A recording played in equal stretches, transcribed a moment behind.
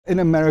in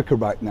America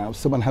right now,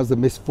 someone has the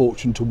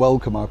misfortune to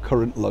welcome our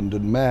current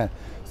London Mayor,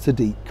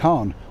 Sadiq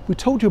Khan. We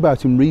told you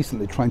about him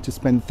recently trying to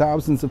spend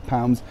thousands of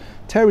pounds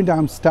tearing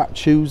down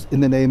statues in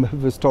the name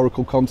of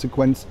historical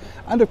consequence,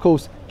 and of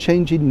course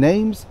changing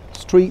names,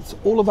 streets,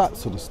 all of that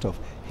sort of stuff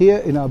here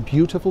in our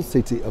beautiful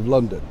city of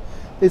London.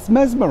 It's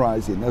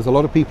mesmerising, as a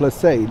lot of people are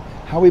saying,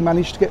 how he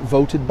managed to get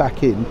voted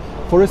back in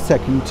for a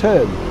second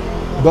term.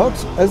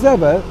 But as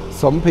ever,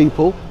 some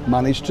people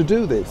managed to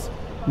do this.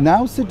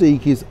 Now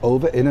Sadiq is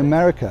over in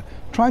America,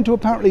 trying to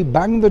apparently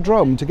bang the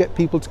drum to get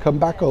people to come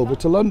back over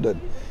to London.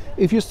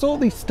 If you saw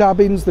the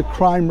stabbings, the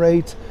crime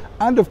rate,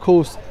 and of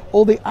course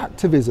all the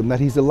activism that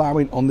he's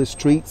allowing on the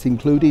streets,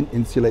 including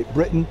Insulate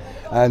Britain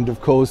and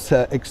of course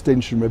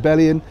Extinction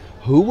Rebellion,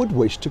 who would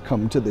wish to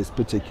come to this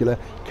particular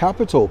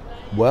capital?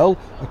 Well,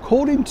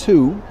 according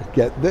to,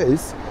 get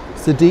this,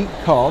 Sadiq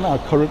Khan, our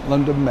current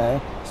London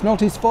Mayor, it's not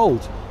his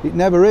fault. It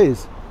never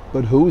is.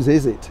 But whose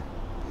is it?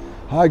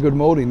 Hi, good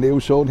morning. Neil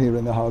Sean here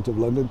in the heart of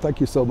London. Thank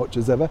you so much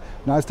as ever.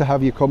 Nice to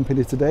have your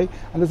company today.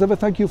 And as ever,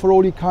 thank you for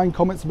all your kind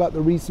comments about the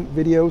recent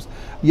videos.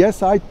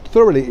 Yes, I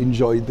thoroughly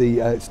enjoyed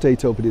the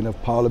state opening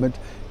of Parliament.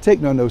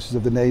 Take no notice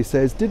of the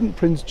naysayers. Didn't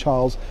Prince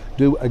Charles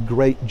do a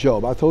great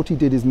job? I thought he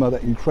did his mother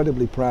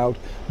incredibly proud.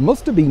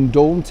 Must have been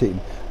daunting.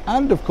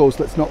 And of course,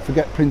 let's not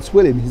forget Prince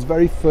William, his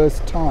very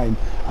first time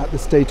at the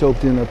state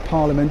opening of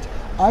Parliament.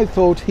 I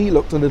thought he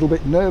looked a little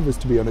bit nervous,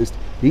 to be honest.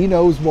 He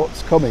knows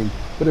what's coming,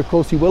 but of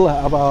course he will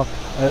have our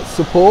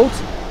support.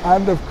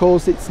 And of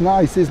course it's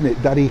nice, isn't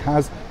it, that he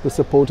has the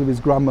support of his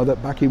grandmother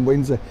back in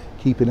Windsor,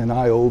 keeping an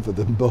eye over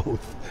them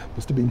both.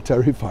 Must have been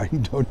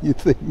terrifying, don't you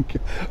think?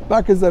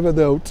 Back as ever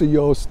though to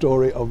your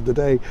story of the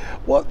day.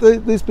 What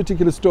this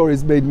particular story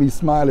has made me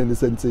smile in a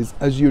sense is,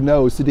 as you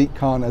know, Sadiq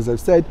Khan, as I've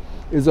said,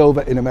 is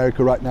over in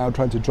America right now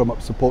trying to drum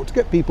up support to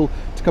get people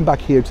to come back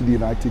here to the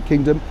United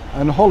Kingdom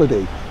and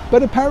holiday.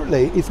 But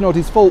apparently it's not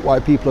his fault why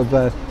people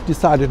have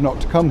decided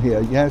not to come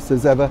here. Yes,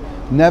 as ever,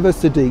 never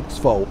Sadiq's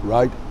fault,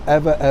 right?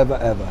 Ever, ever,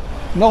 ever.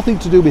 Nothing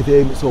to do with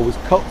him. It's always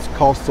cuts,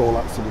 costs, all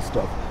that sort of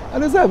stuff.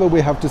 And as ever,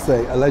 we have to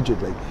say,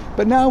 allegedly.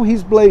 But now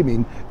he's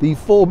blaming the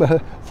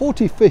former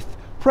 45th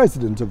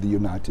President of the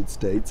United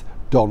States,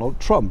 Donald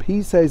Trump.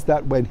 He says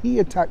that when he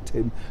attacked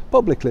him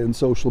publicly on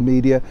social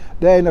media,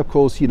 then of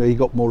course, you know, he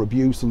got more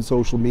abuse on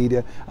social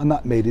media and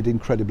that made it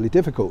incredibly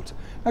difficult.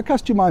 Now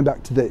cast your mind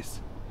back to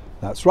this.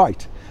 That's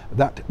right,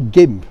 that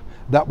GIMP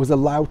that was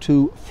allowed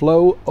to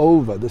flow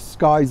over the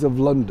skies of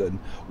London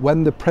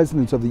when the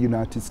President of the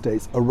United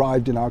States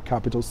arrived in our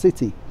capital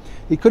city.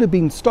 It could have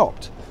been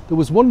stopped. There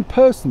was one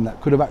person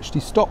that could have actually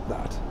stopped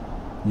that.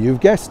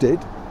 You've guessed it,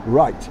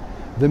 right.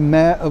 The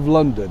Mayor of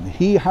London.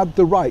 He had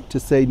the right to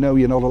say, no,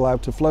 you're not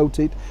allowed to float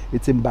it.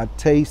 It's in bad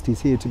taste.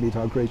 He's here to meet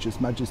our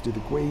gracious Majesty the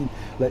Queen.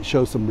 Let's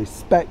show some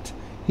respect.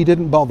 He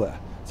didn't bother.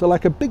 So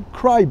like a big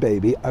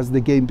crybaby as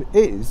the GIMP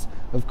is,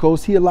 of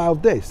course, he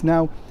allowed this.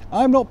 Now,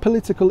 I'm not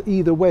political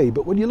either way,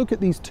 but when you look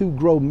at these two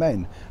grown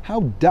men,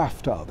 how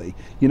daft are they?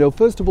 You know,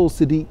 first of all,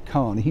 Sadiq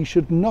Khan, he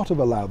should not have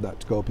allowed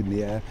that to go up in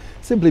the air,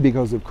 simply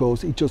because, of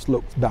course, it just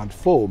looks bad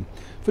form.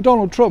 For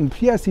Donald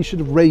Trump, yes, he should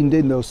have reined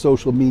in those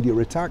social media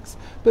attacks,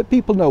 but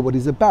people know what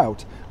he's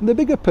about. And the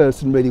bigger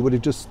person really would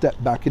have just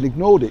stepped back and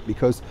ignored it,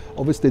 because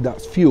obviously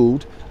that's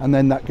fueled, and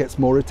then that gets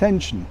more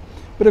attention.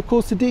 But of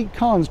course, Sadiq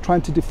Khan's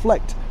trying to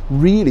deflect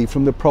really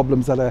from the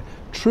problems that are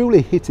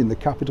truly hitting the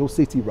capital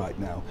city right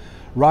now.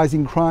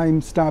 Rising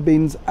crime,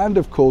 stabbings, and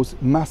of course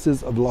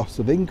masses of loss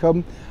of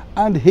income,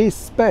 and his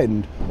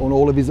spend on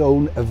all of his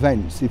own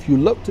events. If you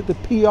looked at the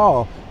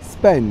PR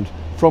spend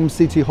from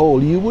City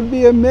Hall, you would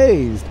be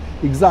amazed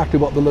exactly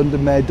what the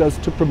London Mayor does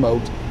to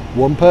promote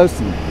one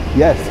person.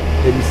 Yes,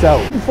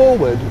 himself. Moving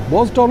forward,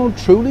 was Donald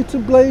truly to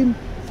blame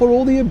for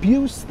all the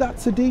abuse that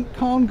Sadiq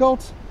Khan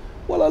got?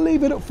 Well, I'll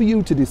leave it up for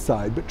you to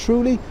decide, but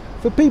truly,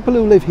 for people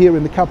who live here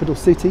in the capital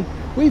city,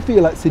 we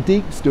feel that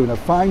Sadiq's doing a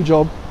fine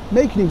job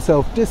making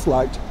himself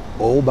disliked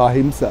all by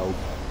himself.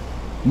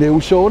 Neil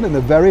Sean in the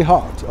very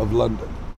heart of London.